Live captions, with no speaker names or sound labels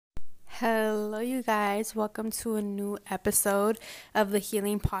Hello, you guys. Welcome to a new episode of the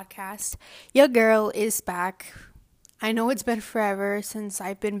Healing Podcast. Your girl is back. I know it's been forever since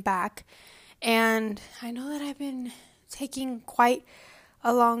I've been back, and I know that I've been taking quite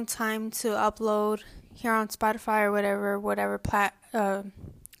a long time to upload here on Spotify or whatever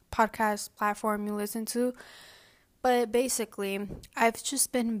podcast platform you listen to. But basically, I've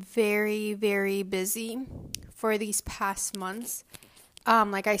just been very, very busy for these past months.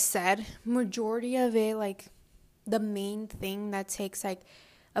 Like I said, majority of it, like the main thing that takes like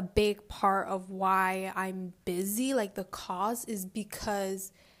a big part of why I'm busy, like the cause is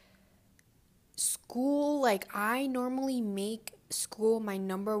because school, like I normally make school my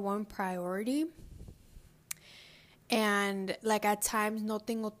number one priority. And like at times no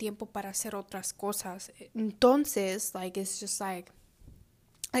tengo tiempo para hacer otras cosas. Entonces, like it's just like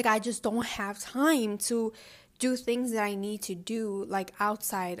I just don't have time to do things that I need to do like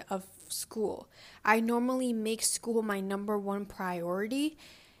outside of school. I normally make school my number one priority,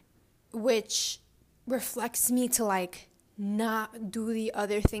 which reflects me to like not do the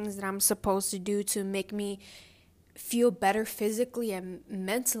other things that I'm supposed to do to make me feel better physically and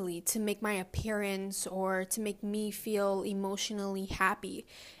mentally, to make my appearance or to make me feel emotionally happy.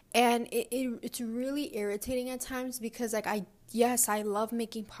 And it's really irritating at times because like I love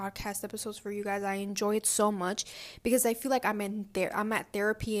making podcast episodes for you guys. I enjoy it so much because I feel like I'm at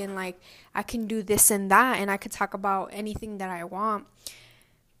therapy and like I can do this and that and I could talk about anything that I want.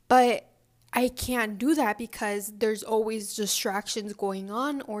 But I can't do that because there's always distractions going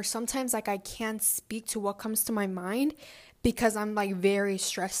on, or sometimes like I can't speak to what comes to my mind because I'm like very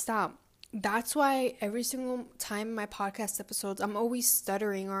stressed out. That's why every single time in my podcast episodes, I'm always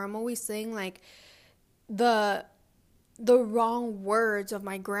stuttering or I'm always saying like the wrong words of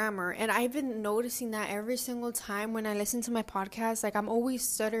my grammar. And I've been noticing that every single time when I listen to my podcast, like I'm always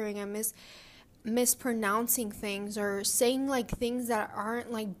stuttering and mispronouncing things or saying like things that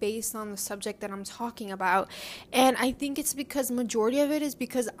aren't like based on the subject that I'm talking about. And I think it's because majority of it is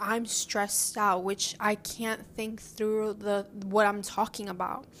because I'm stressed out, which I can't think through what I'm talking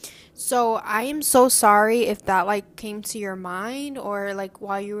about. So I am so sorry if that like came to your mind or like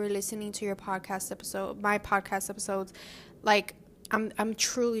while you were listening to my podcast episodes, like I'm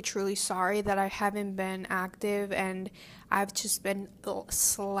truly, truly sorry that I haven't been active and I've just been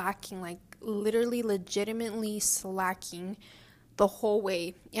slacking, like literally legitimately slacking the whole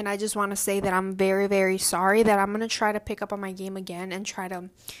way. And I just want to say that I'm very, very sorry, that I'm going to try to pick up on my game again and try to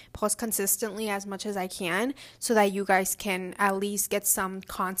post consistently as much as I can so that you guys can at least get some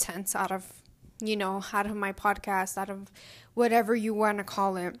content out of my podcast, out of whatever you want to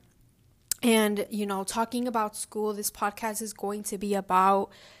call it. And, talking about school, this podcast is going to be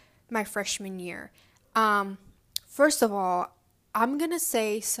about my freshman year. First of all, I'm going to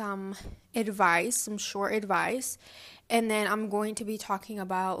say some short advice, and then I'm going to be talking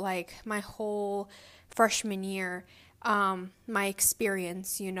about like my whole freshman year, my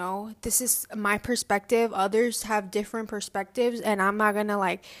experience, This is my perspective. Others have different perspectives, and I'm not going to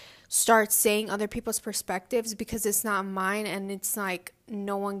like start saying other people's perspectives because it's not mine, and it's like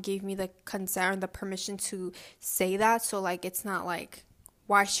no one gave me the consent or the permission to say that. So like it's not like,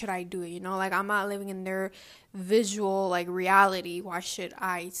 why should I do it? Like I'm not living in their visual like reality. Why should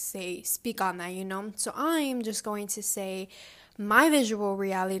I speak on that? So I'm just going to say my visual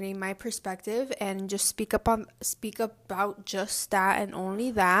reality, my perspective, and just speak about just that and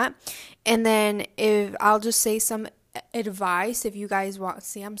only that. And then if I'll just say some advice if you guys want.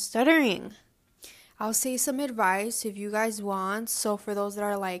 See, I'm stuttering. I'll say some advice if you guys want. So for those that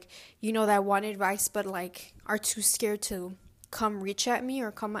are like, that want advice but like are too scared to come reach at me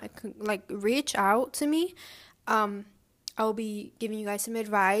or reach out to me, I'll be giving you guys some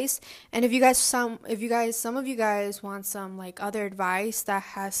advice. And some of you guys want some like other advice that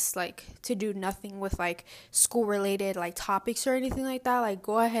has like to do nothing with like school related like topics or anything like that, like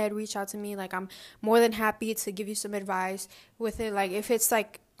go ahead, reach out to me. Like I'm more than happy to give you some advice with it, like if it's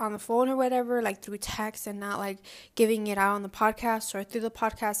like on the phone or whatever, like through text and not like giving it out on the podcast or through the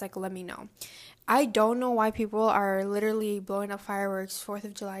podcast, like let me know. I don't know why people are literally blowing up fireworks. 4th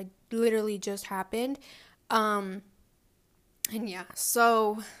of July literally just happened. And yeah,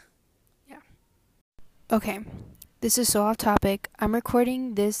 so, yeah. Okay, this is so off topic. I'm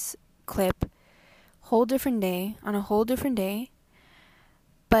recording this clip on a whole different day.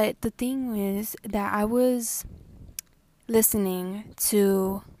 But the thing is that I was listening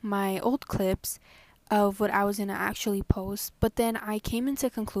to my old clips of what I was going to actually post, but then I came into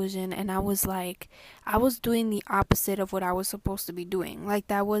conclusion and I was doing the opposite of what I was supposed to be doing. Like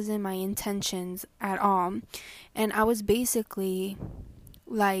that wasn't my intentions at all. And I was basically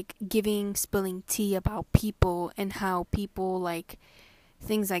like spilling tea about people and how people like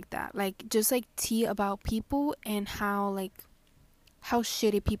things like that, like just like tea about people and how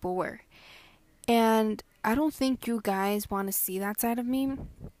shitty people were. And I don't think you guys want to see that side of me,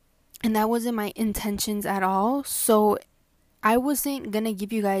 and that wasn't my intentions at all. So I wasn't gonna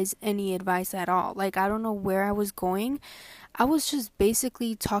give you guys any advice at all. Like, I don't know where I was going. I was just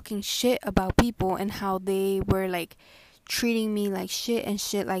basically talking shit about people and how they were like treating me like shit and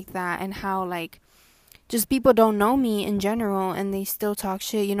shit like that, and how like just people don't know me in general and they still talk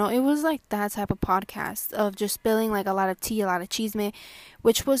shit. You know, it was like that type of podcast of just spilling like a lot of tea, a lot of chisme,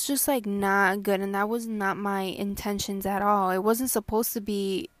 which was just like not good, and that was not my intentions at all. It wasn't supposed to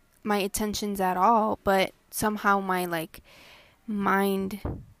be my intentions at all, but somehow my like mind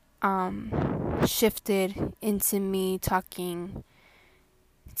shifted into me talking,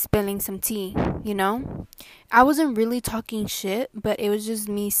 spilling some tea, you know? I wasn't really talking shit, but it was just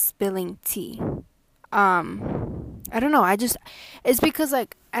me spilling tea. I don't know, it's because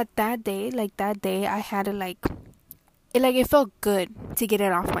like at that day, I had to like it felt good to get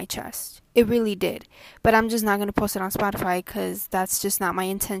it off my chest. It really did. But I'm just not going to post it on Spotify because that's just not my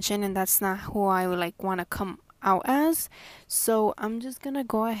intention, and that's not who I would like want to come out as. So I'm just going to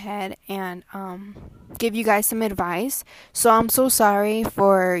go ahead and give you guys some advice. So I'm so sorry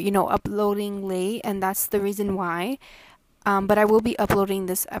for, uploading late, and that's the reason why. But I will be uploading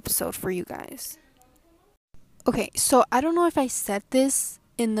this episode for you guys. Okay, so I don't know if I said this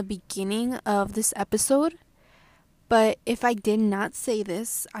in the beginning of this episode, but if I did not say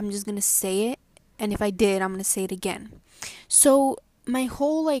this, I'm just going to say it. And if I did, I'm going to say it again. So my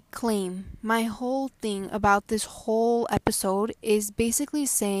whole my whole thing about this whole episode is basically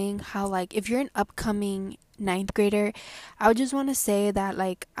saying how like if you're an upcoming 9th grader, I would just want to say that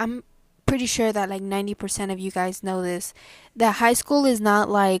like I'm pretty sure that like 90% of you guys know this, that high school is not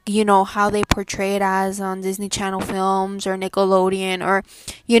like, how they portray it as on Disney Channel films or Nickelodeon or,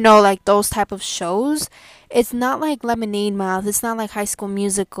 like those type of shows. It's not like Lemonade Mouth. It's not like High School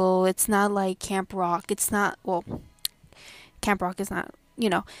Musical. It's not like Camp Rock. It's not, well, Camp Rock is not,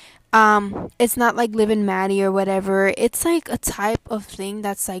 it's not like Liv and Maddie or whatever. It's like a type of thing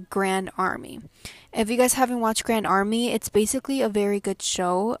that's like Grand Army. If you guys haven't watched Grand Army, it's basically a very good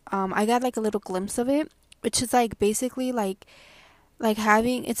show. I got like a little glimpse of it, which is like basically like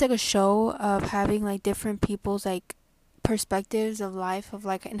having, it's like a show of having like different people's like perspectives of life of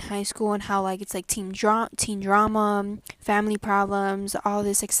like in high school, and how like it's like teen drama, family problems, all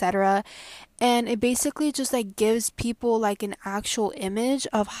this, etc. And it basically just like gives people like an actual image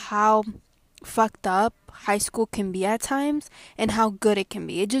of how fucked up high school can be at times and how good it can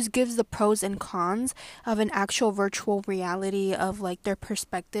be. It just gives the pros and cons of an actual virtual reality of like their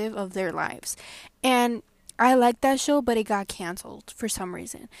perspective of their lives. And I like that show, but it got canceled for some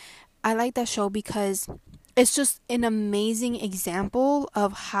reason. I like that show because it's just an amazing example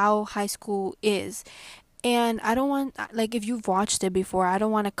of how high school is. And I don't want, like, if you've watched it before, I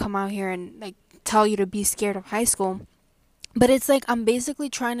don't want to come out here and like tell you to be scared of high school. But it's like I'm basically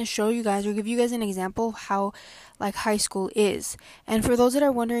trying to show you guys or give you guys an example of how like high school is. And for those that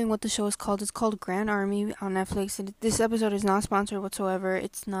are wondering what the show is called, it's called Grand Army on Netflix. And this episode is not sponsored whatsoever.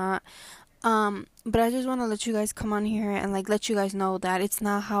 It's not. But I just want to let you guys come on here and like let you guys know that it's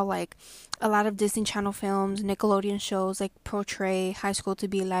not how like a lot of Disney Channel films, Nickelodeon shows like portray high school to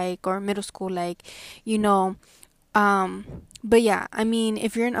be like, or middle school, like, but yeah, I mean,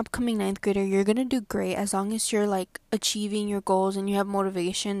 if you're an upcoming 9th grader, you're gonna do great as long as you're like achieving your goals and you have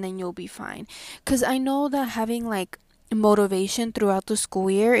motivation, then you'll be fine. Because I know that having like motivation throughout the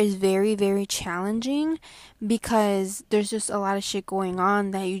school year is very, very challenging because there's just a lot of shit going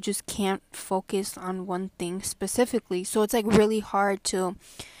on that you just can't focus on one thing specifically. So it's like really hard to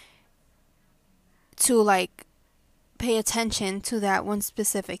like pay attention to that one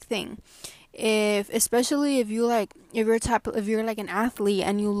specific thing. Especially if you're like an athlete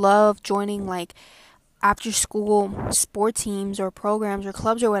and you love joining like after school sport teams or programs or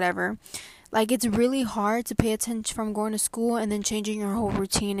clubs or whatever, like it's really hard to pay attention from going to school and then changing your whole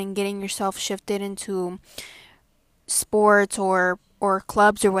routine and getting yourself shifted into sports or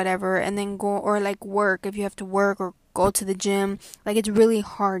clubs or whatever, and then go, or like work if you have to work or go to the gym. Like it's really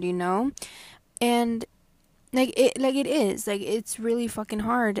hard, and it's really fucking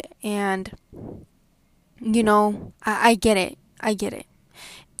hard. And I get it.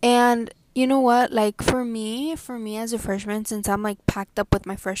 And you know what, like for me as a freshman, since I'm like packed up with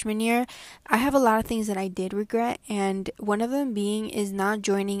my freshman year, I have a lot of things that I did regret, and one of them being is not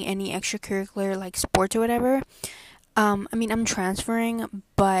joining any extracurricular like sports or whatever. I mean, I'm transferring,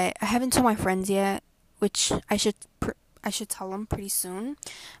 but I haven't told my friends yet, which I should tell him pretty soon.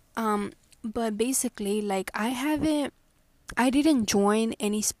 But basically, like, I didn't join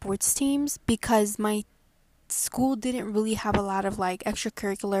any sports teams because my school didn't really have a lot of like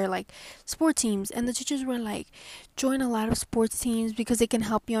extracurricular like sport teams, and the teachers were like, join a lot of sports teams because it can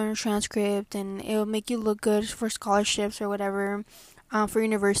help you on your transcript and it'll make you look good for scholarships or whatever, for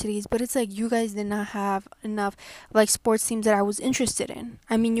universities. But it's like, you guys did not have enough like sports teams that I was interested in.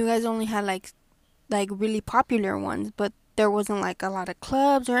 I mean, you guys only had like really popular ones, but there wasn't like a lot of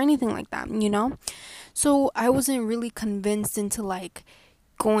clubs or anything like that, you know. So I wasn't really convinced into like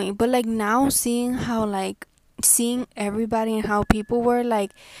going. But like now, seeing everybody and how people were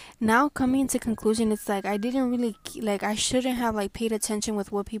like, now coming to conclusion, it's like I didn't really like, I shouldn't have like paid attention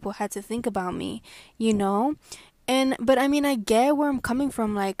with what people had to think about me, you know. And but I mean, I get where I'm coming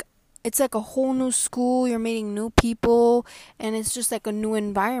from. Like, it's like a whole new school, you're meeting new people, and it's just like a new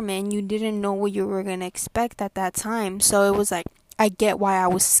environment, and you didn't know what you were gonna expect at that time. So it was like, I get why I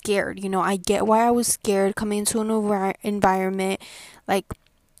was scared, you know. I get why I was scared coming into a new environment.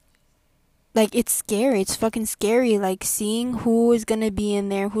 like it's scary. It's fucking scary. Like, seeing who is gonna be in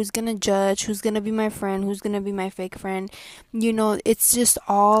there, who's gonna judge, who's gonna be my friend, who's gonna be my fake friend. You know, it's just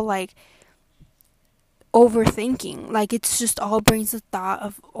all like overthinking. Like, it's just all brings the thought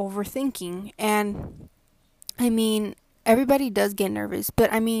of overthinking. And I mean, everybody does get nervous,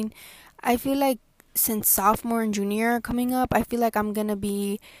 but I mean, I feel like since sophomore and junior are coming up, I feel like I'm gonna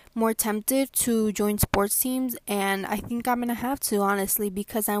be more tempted to join sports teams, and I think I'm gonna have to, honestly,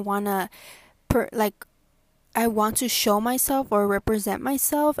 because I wanna like, I want to show myself or represent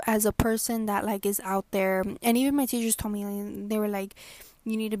myself as a person that like is out there. And even my teachers told me, like, they were like,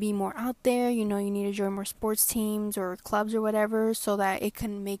 you need to be more out there, you know, you need to join more sports teams or clubs or whatever, so that it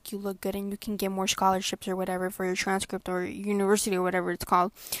can make you look good and you can get more scholarships or whatever for your transcript or university or whatever it's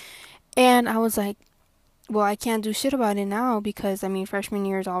called. And I was like, well, I can't do shit about it now because I mean, freshman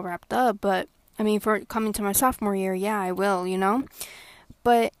year is all wrapped up, but I mean, for coming to my sophomore year, yeah, I will, you know.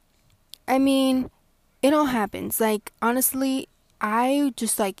 But I mean, it all happens. Like, honestly, I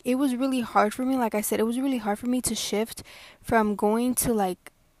just like, it was really hard for me. Like I said, it was really hard for me to shift from going to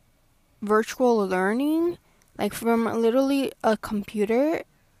like virtual learning, like from literally a computer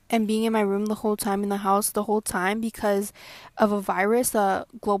and being in my room the whole time, in the house the whole time, because of a virus, a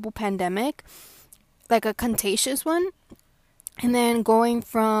global pandemic, like a contagious one. And then going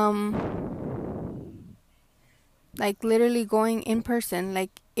from like literally going in person,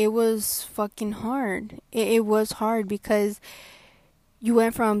 like, it was fucking hard. It was hard because you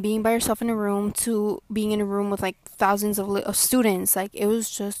went from being by yourself in a room to being in a room with like thousands of students. Like, it was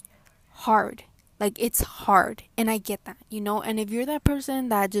just hard. Like, it's hard, and I get that, you know. And if you're that person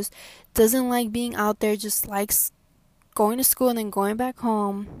that just doesn't like being out there, just likes going to school and then going back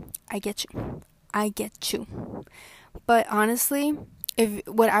home, I get you. But honestly, if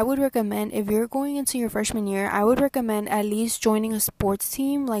what I would recommend, if you're going into your freshman year, I would recommend at least joining a sports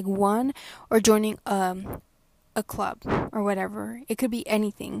team, like one, or joining a club or whatever. It could be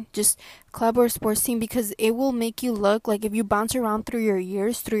anything, just club or sports team, because it will make you look like, if you bounce around through your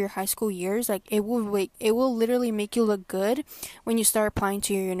years, through your high school years, like, it will literally make you look good when you start applying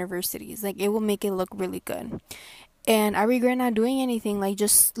to your universities. Like, it will make it look really good. And I regret not doing anything, like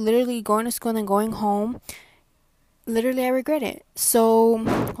just literally going to school and then going home. Literally, I regret it. So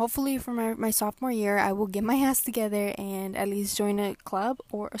hopefully for my sophomore year, I will get my ass together and at least join a club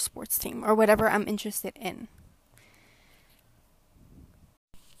or a sports team or whatever I'm interested in.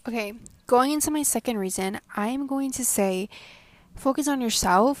 Okay, going into my second reason, I am going to say focus on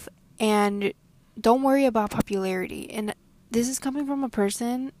yourself and don't worry about popularity. And this is coming from a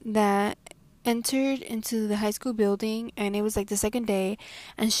person that entered into the high school building, and it was like the second day,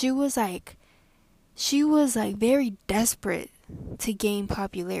 and she was like very desperate to gain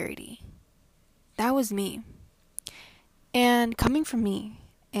popularity. That was me. And coming from me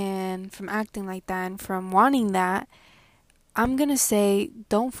and from acting like that and from wanting that, I'm gonna say,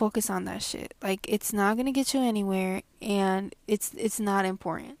 don't focus on that shit. Like, it's not gonna get you anywhere, and it's not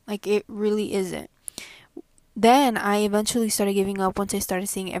important. Like, it really isn't. Then I eventually started giving up once I started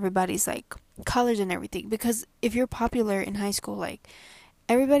seeing everybody's like colors and everything, because if you're popular in high school, like,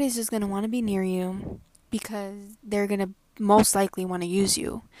 everybody's just gonna want to be near you because they're gonna most likely want to use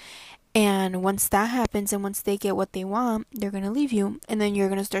you. And once that happens, and once they get what they want, they're gonna leave you, and then you're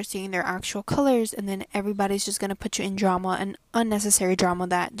gonna start seeing their actual colors, and then everybody's just gonna put you in drama, and unnecessary drama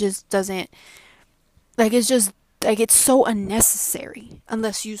that just doesn't, like, it's just like, it's so unnecessary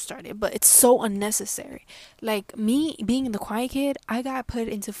unless you start it, but it's so unnecessary. Like, me being the quiet kid, I got put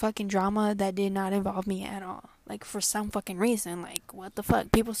into fucking drama that did not involve me at all. Like, for some fucking reason, like, what the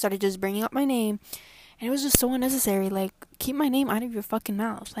fuck? People started just bringing up my name And it was just so unnecessary. Like, keep my name out of your fucking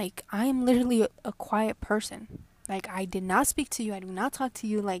mouth. Like, I am literally a quiet person. Like, I did not speak to you. I do not talk to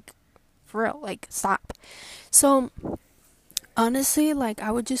you. Like, for real. Like, stop. So, honestly, like, I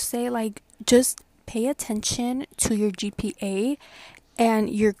would just say, like, just pay attention to your GPA and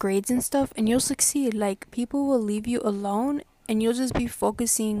your grades and stuff, and you'll succeed. Like, people will leave you alone, and you'll just be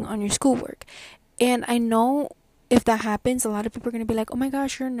focusing on your schoolwork. And I know if that happens, a lot of people are gonna be like, oh my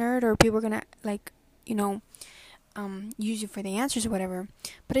gosh, you're a nerd, or people are gonna, like, you know, use you for the answers or whatever.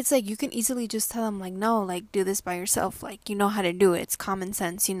 But it's like, you can easily just tell them, like, no, like, do this by yourself. Like, you know how to do it. It's common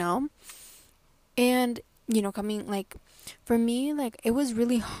sense, you know? And, you know, coming, like, for me, like, it was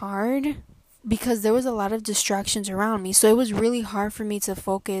really hard because there was a lot of distractions around me. So it was really hard for me to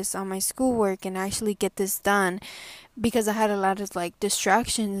focus on my schoolwork and actually get this done because I had a lot of, like,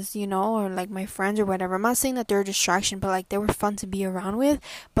 distractions, you know, or like my friends or whatever. I'm not saying that they're a distraction, but like they were fun to be around with.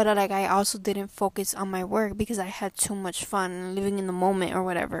 But like I also didn't focus on my work because I had too much fun living in the moment or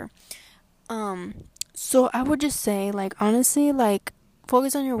whatever. So I would just say, like, honestly, like,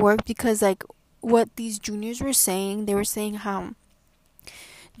 focus on your work because, like, what these juniors were saying, they were saying how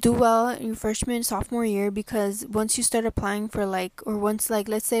do well in your freshman sophomore year, because once you start applying for, like, or once, like,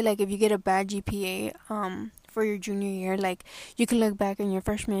 let's say, like, if you get a bad GPA for your junior year, like, you can look back in your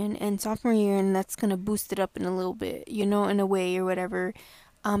freshman and sophomore year, and that's gonna boost it up in a little bit, you know, in a way or whatever.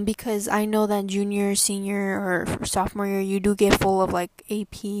 Because I know that junior, senior, or sophomore year, you do get full of, like,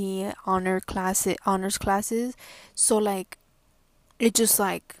 AP honors classes, so, like, it just,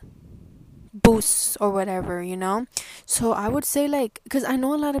 like, boosts or whatever, you know. So I would say, like, because I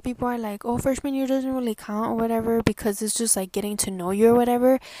know a lot of people are like, oh, freshman year doesn't really count or whatever because it's just like getting to know you or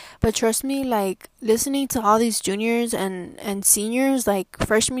whatever. But trust me, like, listening to all these juniors and seniors, like,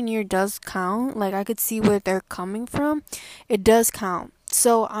 freshman year does count. Like, I could see where they're coming from. It does count.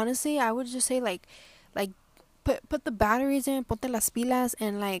 So honestly, I would just say, like put the batteries in, ponte las pilas,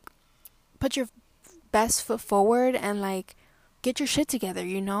 and, like, put your best foot forward and, like, get your shit together,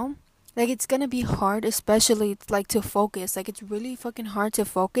 you know. Like, it's gonna be hard, especially, like, to focus. Like, it's really fucking hard to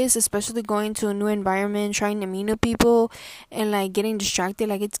focus, especially going to a new environment, trying to meet new people, and, like, getting distracted.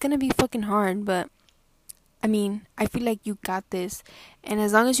 Like, it's gonna be fucking hard, but I mean, I feel like you got this. And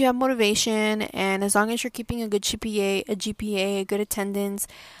as long as you have motivation, and as long as you're keeping a good GPA, a good attendance,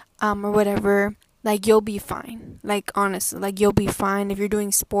 or whatever, like, you'll be fine. Like, honestly, like, you'll be fine. If you're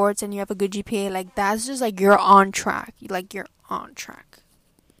doing sports and you have a good GPA, like, that's just, like, you're on track. Like, you're on track.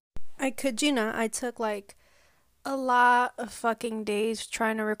 I kid you not, I took, like, a lot of fucking days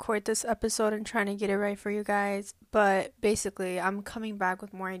trying to record this episode and trying to get it right for you guys. But basically, I'm coming back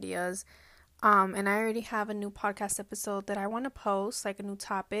with more ideas. And I already have a new podcast episode that I want to post, like, a new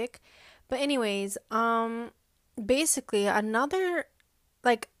topic. But anyways, basically, another,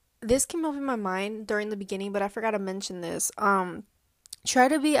 like, this came up in my mind during the beginning, but I forgot to mention this. Try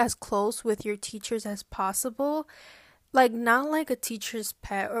to be as close with your teachers as possible. Like, not like a teacher's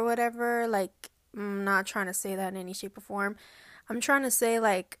pet or whatever. Like, I'm not trying to say that in any shape or form. I'm trying to say,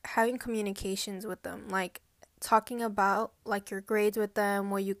 like, having communications with them. Like, talking about, like, your grades with them,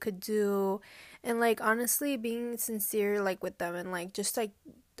 what you could do, and, like, honestly being sincere, like, with them, and, like, just, like,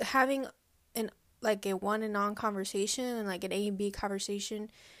 having an, like, a one and on conversation, and, like, an A and B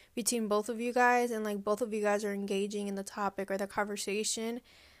conversation between both of you guys, and, like, both of you guys are engaging in the topic or the conversation.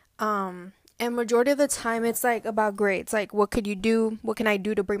 And majority of the time it's, like, about grades. Like, what could you do? What can I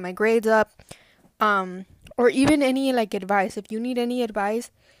do to bring my grades up? Or even any, like, advice. If you need any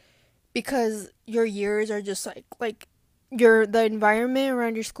advice, because your years are just, like, the environment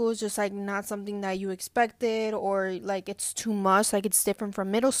around your school is just, like, not something that you expected, or, like, it's too much. Like, it's different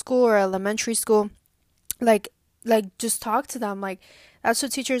from middle school or elementary school. Like, just talk to them. Like, that's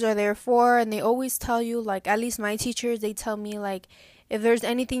what teachers are there for. And they always tell you, like, at least my teachers, they tell me, like, if there's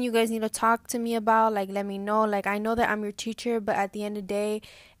anything you guys need to talk to me about, like, let me know. Like, I know that I'm your teacher, but at the end of the day,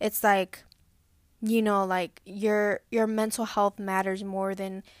 it's like, you know, like, your mental health matters more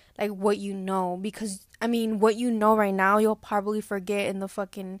than, like, what you know. Because, I mean, what you know right now, you'll probably forget in the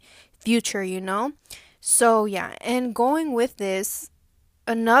fucking future, you know? So, yeah. And going with this,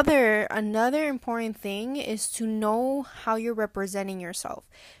 another important thing is to know how you're representing yourself.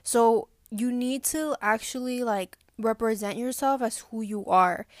 So you need to actually, like, represent yourself as who you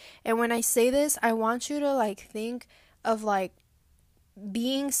are. And when I say this, I want you to, like, think of, like,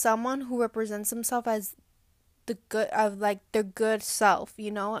 being someone who represents himself as the good of, like, their good self,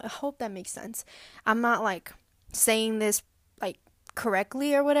 you know. I hope that makes sense. I'm not, like, saying this, like,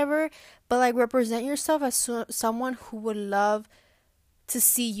 correctly or whatever, but, like, represent yourself as someone who would love to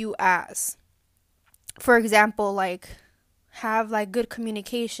see you as. For example, like, have like good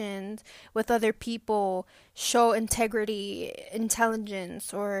communications with other people, show integrity,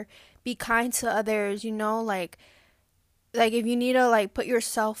 intelligence, or be kind to others, like if you need to like put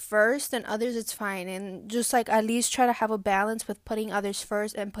yourself first and others, it's fine, and just like at least try to have a balance with putting others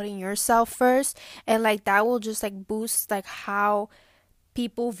first and putting yourself first, and like that will just like boost like how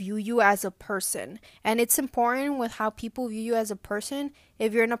people view you as a person. And it's important with how people view you as a person,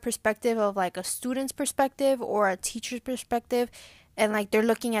 if you're in a perspective of like a student's perspective or a teacher's perspective, and like they're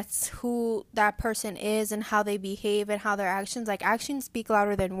looking at who that person is and how they behave and how their actions, like actions speak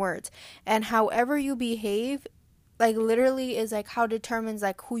louder than words, and however you behave like literally is like how determines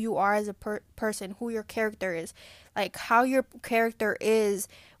like who you are as a person, who your character is, like how your character is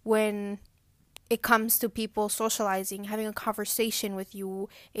when it comes to people socializing, having a conversation with you,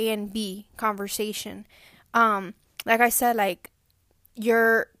 A and B conversation. Like I said, like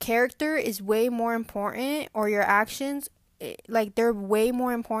your character is way more important, or your actions, like they're way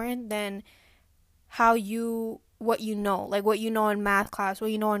more important than how you what you know, like what you know in math class,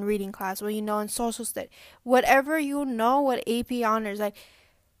 what you know in reading class, what you know in social study, whatever you know, what AP honors, like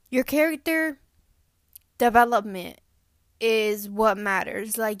your character development is what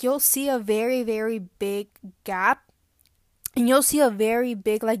matters. Like you'll see a very very big gap, and you'll see a very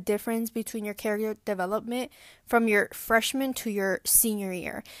big like difference between your character development from your freshman to your senior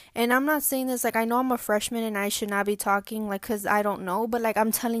year. And I'm not saying this like, I know I'm a freshman and I should not be talking like cuz I don't know, but like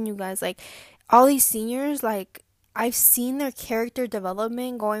I'm telling you guys, like all these seniors, like I've seen their character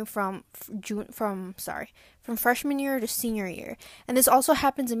development going from freshman year to senior year. And this also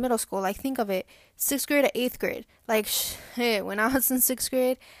happens in middle school. Like think of it, 6th grade to 8th grade. Like shit, when I was in 6th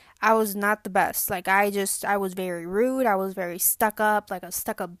grade, I was not the best. Like I was very rude. I was very stuck up, like a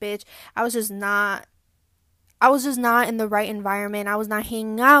stuck up bitch. I was just not in the right environment. I was not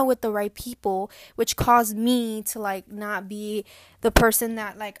hanging out with the right people, which caused me to like not be the person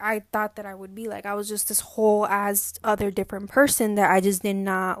that like I thought that I would be. Like I was just this whole as other different person that I just did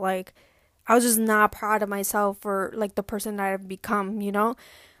not like. I was just not proud of myself for like the person that I've become,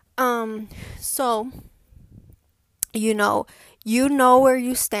 So you know where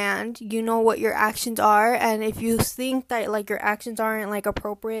you stand, you know what your actions are, and if you think that like your actions aren't like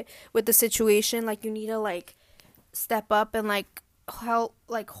appropriate with the situation, like you need to like step up and like help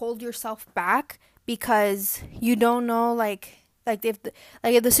like hold yourself back, because you don't know like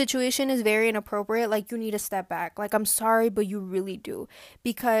if the situation is very inappropriate, like you need to step back. Like I'm sorry, but you really do,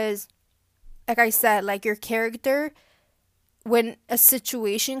 because like I said, like your character, when a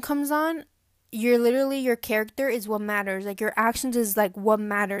situation comes on, your character is what matters. Like your actions is like what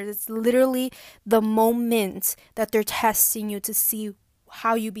matters. It's literally the moment that they're testing you to see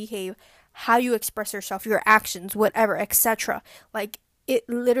how you behave, how you express yourself, your actions, whatever, etc. Like it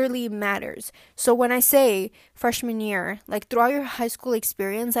literally matters. So when I say freshman year, like throughout your high school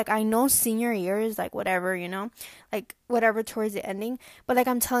experience, like I know senior year is like whatever, like whatever towards the ending, but like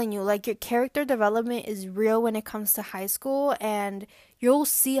I'm telling you, like your character development is real when it comes to high school, and you'll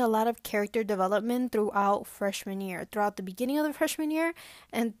see a lot of character development throughout freshman year, throughout the beginning of the freshman year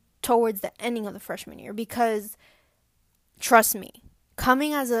and towards the ending of the freshman year, because trust me,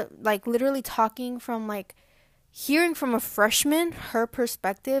 coming as a like literally talking from like hearing from a freshman, her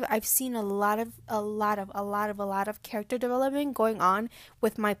perspective, I've seen a lot of character development going on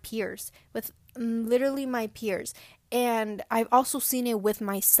with my peers, with literally my peers. And I've also seen it with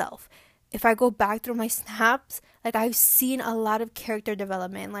myself. If I go back through my snaps, like I've seen a lot of character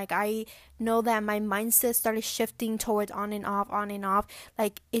development. Like I know that my mindset started shifting towards on and off.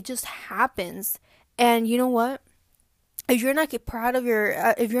 Like it just happens. And you know what? If you're not proud of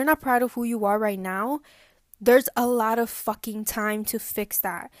if you're not proud of who you are right now, there's a lot of fucking time to fix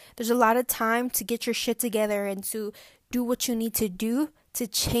that. There's a lot of time to get your shit together and to do what you need to do to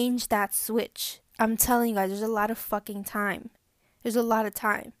change that switch. I'm telling you guys, there's a lot of fucking time. There's a lot of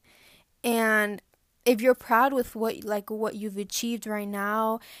time. And if you're proud with what you've achieved right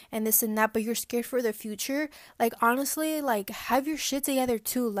now and this and that, but you're scared for the future, like honestly, like have your shit together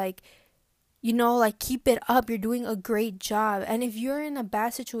too. Like, like keep it up. You're doing a great job. And if you're in a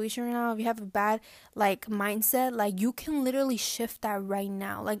bad situation right now, if you have a bad like mindset, like you can literally shift that right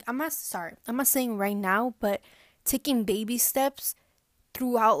now. Like I'm not saying right now, but taking baby steps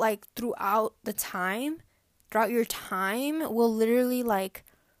throughout your time will literally like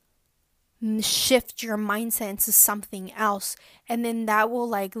shift your mindset into something else, and then that will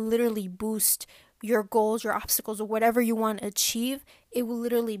like literally boost your goals, your obstacles, or whatever you want to achieve. It will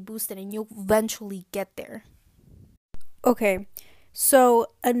literally boost it, and you'll eventually get there. Okay,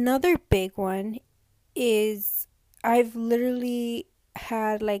 so another big one is I've literally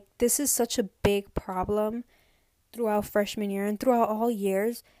had like, this is such a big problem throughout freshman year and throughout all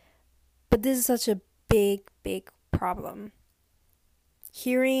years, but this is such a big, big problem.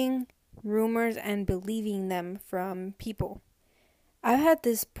 Hearing rumors and believing them from people. I've had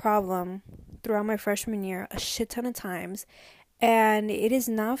this problem throughout my freshman year a shit ton of times, and it is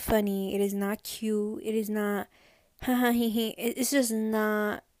not funny, it is not cute, it is not it's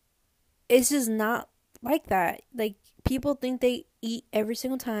just not like that. Like, people think they eat every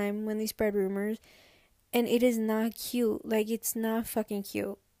single time when they spread rumors, and it is not cute. Like, it's not fucking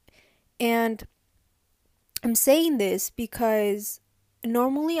cute. And I'm saying this because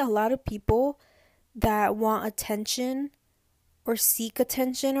normally a lot of people that want attention or seek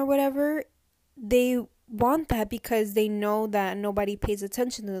attention or whatever, they want that because they know that nobody pays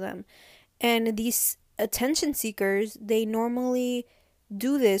attention to them. And these attention seekers, they normally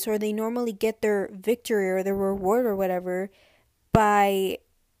do this, or they normally get their victory or their reward or whatever by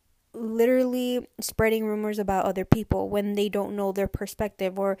literally spreading rumors about other people when they don't know their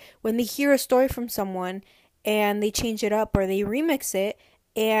perspective, or when they hear a story from someone and they change it up or they remix it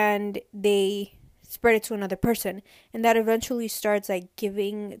and they spread it to another person, and that eventually starts like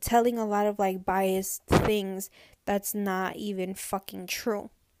telling a lot of like biased things that's not even fucking true.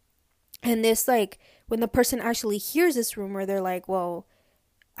 And this, like, when the person actually hears this rumor, they're like, well,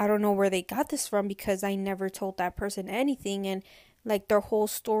 I don't know where they got this from because I never told that person anything. And like their whole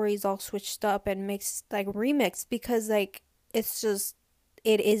story is all switched up and mixed, like remixed, because like it's just,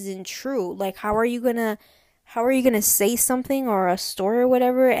 it isn't true. Like, how are you gonna say something or a story or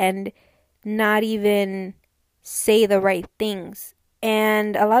whatever and not even say the right things?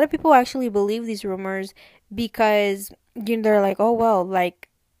 And a lot of people actually believe these rumors because, you know, they're like, oh well, like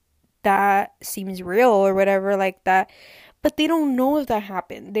that seems real or whatever, like that. But they don't know if that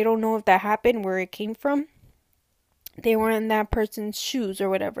happened. They don't know if that happened, where it came from. They were in that person's shoes or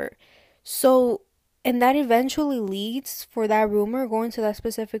whatever. So, and that eventually leads, for that rumor going to that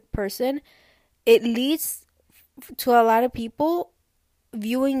specific person, it leads to a lot of people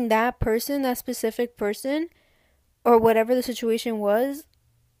viewing that person, that specific person, or whatever the situation was,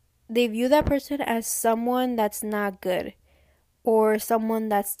 they view that person as someone that's not good, or someone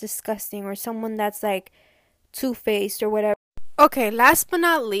that's disgusting, or someone that's like two-faced or whatever. Okay, last but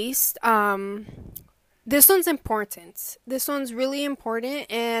not least, this one's important. This one's really important,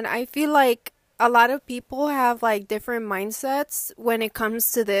 and I feel like a lot of people have like different mindsets when it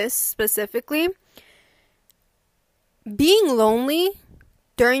comes to this specifically. Being lonely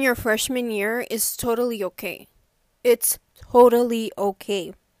during your freshman year is totally okay. It's totally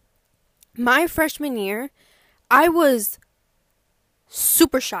okay. My freshman year, I was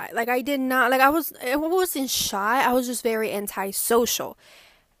super shy. Like, I wasn't shy. I was just very antisocial.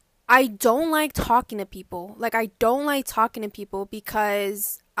 I don't like talking to people. Like, I don't like talking to people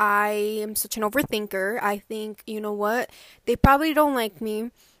because I am such an overthinker. I think, you know what? They probably don't like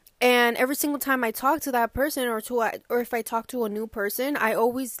me. And every single time I talk to that person, or if I talk to a new person, I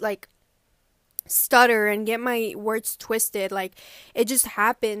always like stutter and get my words twisted. Like, it just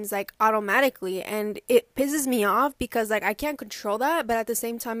happens like automatically, and it pisses me off because like I can't control that. But at the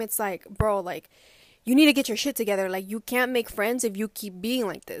same time, it's like, bro, like, you need to get your shit together. Like, you can't make friends if you keep being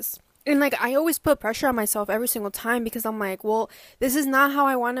like this. And like, I always put pressure on myself every single time because I'm like, well, this is not how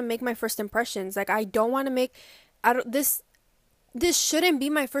I want to make my first impressions. Like, I don't want to make, this shouldn't be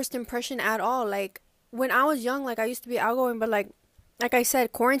my first impression at all. Like, when I was young, like, I used to be outgoing, but like I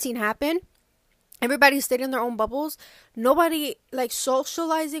said, quarantine happened. Everybody stayed in their own bubbles. Nobody, like,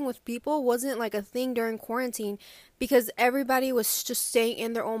 socializing with people wasn't like a thing during quarantine because everybody was just staying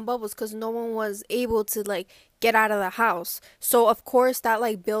in their own bubbles because no one was able to like get out of the house. So of course that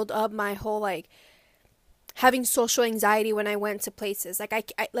like built up my whole like having social anxiety when I went to places.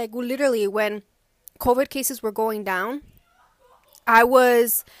 Like, I like literally when COVID cases were going down, I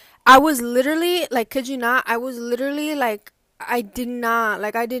was literally like, could you not, I was literally like, I did not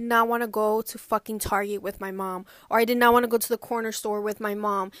want to go to fucking Target with my mom, or I did not want to go to the corner store with my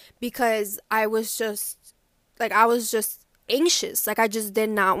mom because I was just anxious. Like, I just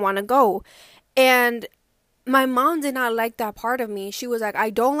did not want to go. And my mom did not like that part of me. She was like, I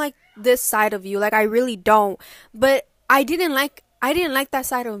don't like this side of you. Like, I really don't. But I didn't like that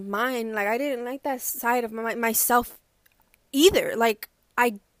side of mine. Like, I didn't like that side of myself either. Like,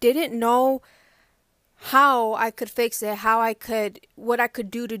 I didn't know how I could fix it, what I could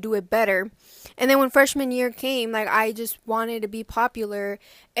do to do it better. And then when freshman year came, like, I just wanted to be popular,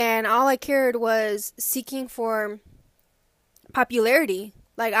 and all I cared was seeking for popularity.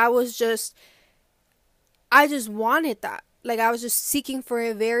 Like, I just wanted that. Like, I was just seeking for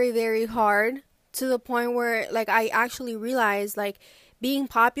it very, very hard, to the point where like I actually realized like being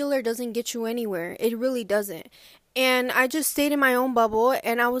popular doesn't get you anywhere. It really doesn't. And I just stayed in my own bubble,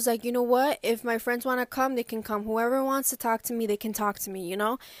 and I was like, you know what? If my friends want to come, they can come. Whoever wants to talk to me, they can talk to me, you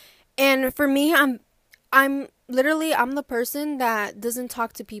know? And for me, I'm literally I'm the person that doesn't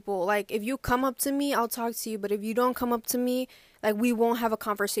talk to people. Like if you come up to me, I'll talk to you, but if you don't come up to me, like we won't have a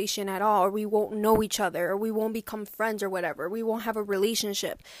conversation at all, or we won't know each other, or we won't become friends or whatever. We won't have a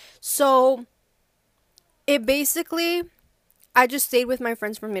relationship. So it basically I just stayed with my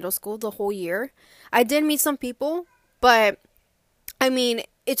friends from middle school the whole year. I did meet some people, but I mean,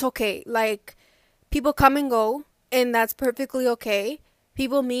 it's okay. Like, people come and go, and that's perfectly okay.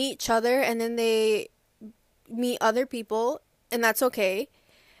 People meet each other, and then they meet other people, and that's okay.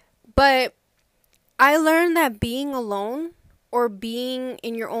 But I learned that being alone or being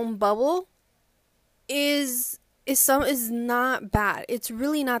in your own bubble is not bad. It's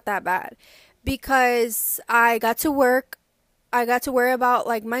really not that bad because I got to work. I got to worry about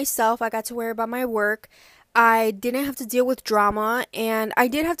like myself. I got to worry about my work. I didn't have to deal with drama, and I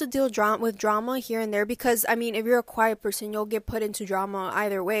did have to deal with drama here and there because I mean, if you're a quiet person, you'll get put into drama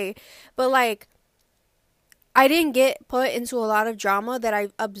either way. But like I didn't get put into a lot of drama that I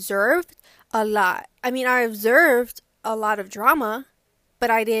observed a lot. I mean, I observed a lot of drama, but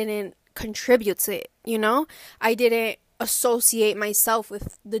I didn't contribute to it, you know? I didn't associate myself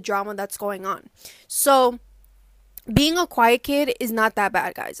with the drama that's going on. So, being a quiet kid is not that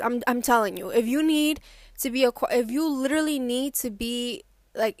bad, guys. I'm telling you. If you need to be if you literally need to be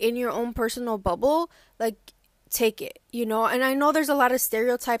like in your own personal bubble, like take it, you know? And I know there's a lot of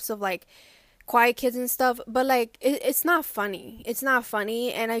stereotypes of like quiet kids and stuff, but like it's not funny. It's not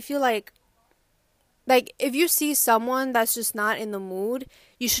funny, and I feel like if you see someone that's just not in the mood,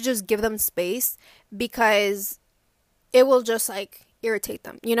 you should just give them space because it will just like irritate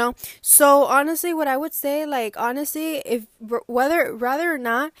them, you know? So honestly, what I would say, like honestly, if rather or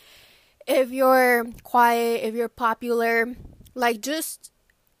not, if you're quiet, if you're popular, like just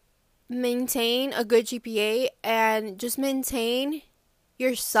maintain a good GPA and just maintain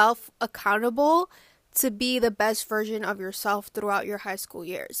yourself accountable to be the best version of yourself throughout your high school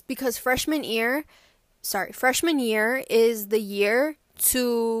years, because freshman year is the year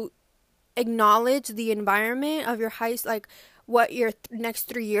to acknowledge the environment of your like what your next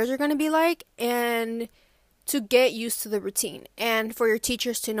 3 years are going to be like, and to get used to the routine, and for your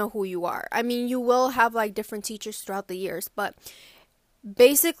teachers to know who you are. I mean, you will have like different teachers throughout the years, but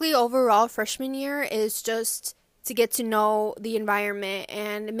basically overall freshman year is just to get to know the environment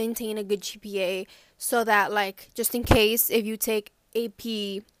and maintain a good GPA so that like just in case if you take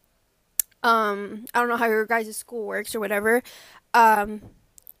AP, I don't know how your guys' school works or whatever,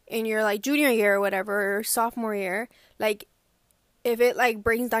 in your like junior year or whatever, or sophomore year, like if it like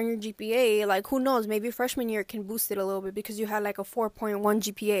brings down your GPA, like who knows, maybe freshman year can boost it a little bit because you had like a 4.1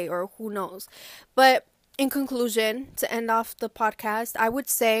 GPA, or who knows. But in conclusion, to end off the podcast, I would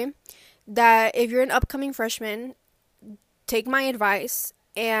say that if you're an upcoming freshman, take my advice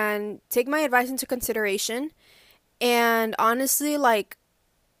into consideration, and honestly, like,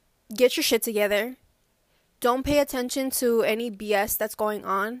 get your shit together. Don't pay attention to any BS that's going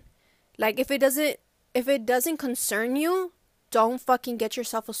on. Like, if it doesn't concern you, don't fucking get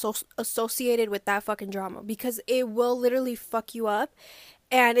yourself associated with that fucking drama, because it will literally fuck you up,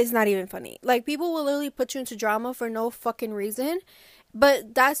 and it's not even funny. Like, people will literally put you into drama for no fucking reason,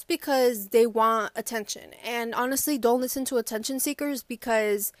 but that's because they want attention. And honestly, don't listen to attention seekers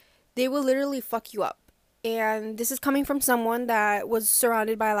because they will literally fuck you up. And this is coming from someone that was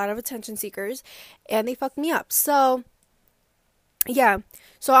surrounded by a lot of attention seekers, and they fucked me up. So, yeah.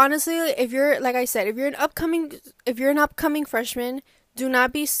 So honestly, if you're, like I said, if you're an upcoming freshman, do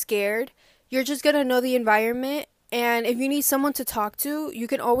not be scared. You're just gonna know the environment, and if you need someone to talk to, you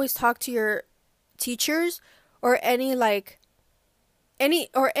can always talk to your teachers or anyone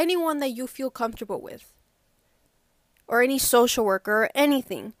that you feel comfortable with, or any social worker or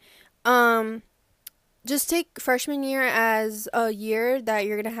anything. Just take freshman year as a year that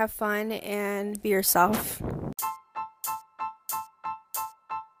you're gonna have fun and be yourself.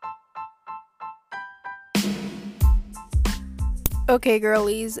 Okay,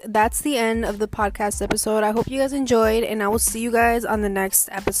 girlies, that's the end of the podcast episode. I hope you guys enjoyed, and I will see you guys on the next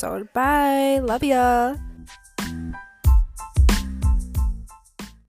episode. Bye. Love ya.